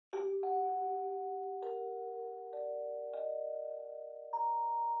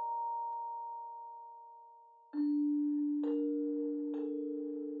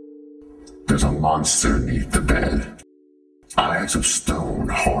There's a monster beneath the bed. Eyes of stone,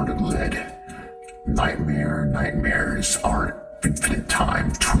 heart of lead. Nightmares are infinite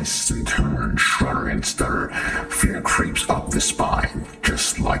time, twists and turns, shudder and stutter. Fear creeps up the spine,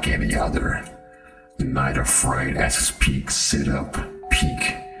 just like any other. The night of fright as its peak, sit up,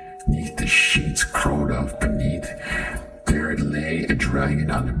 peek. Neath the sheets curled up beneath, there it lay, a dragon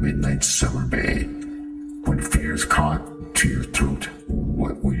on the midnight summer bay. When fear's caught to your throat,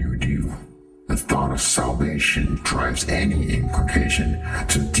 what will you do? The thought of salvation drives any inculcation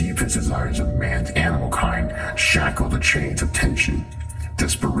to the deepest desires of man's animal kind, shackle the chains of tension,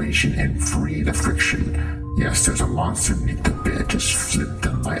 desperation, and free the friction. Yes, there's a monster beneath the bed, just flip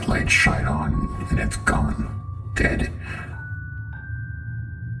the nightlight shine on, and it's gone, dead.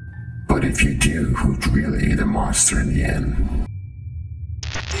 But if you do, who's really the monster in the end?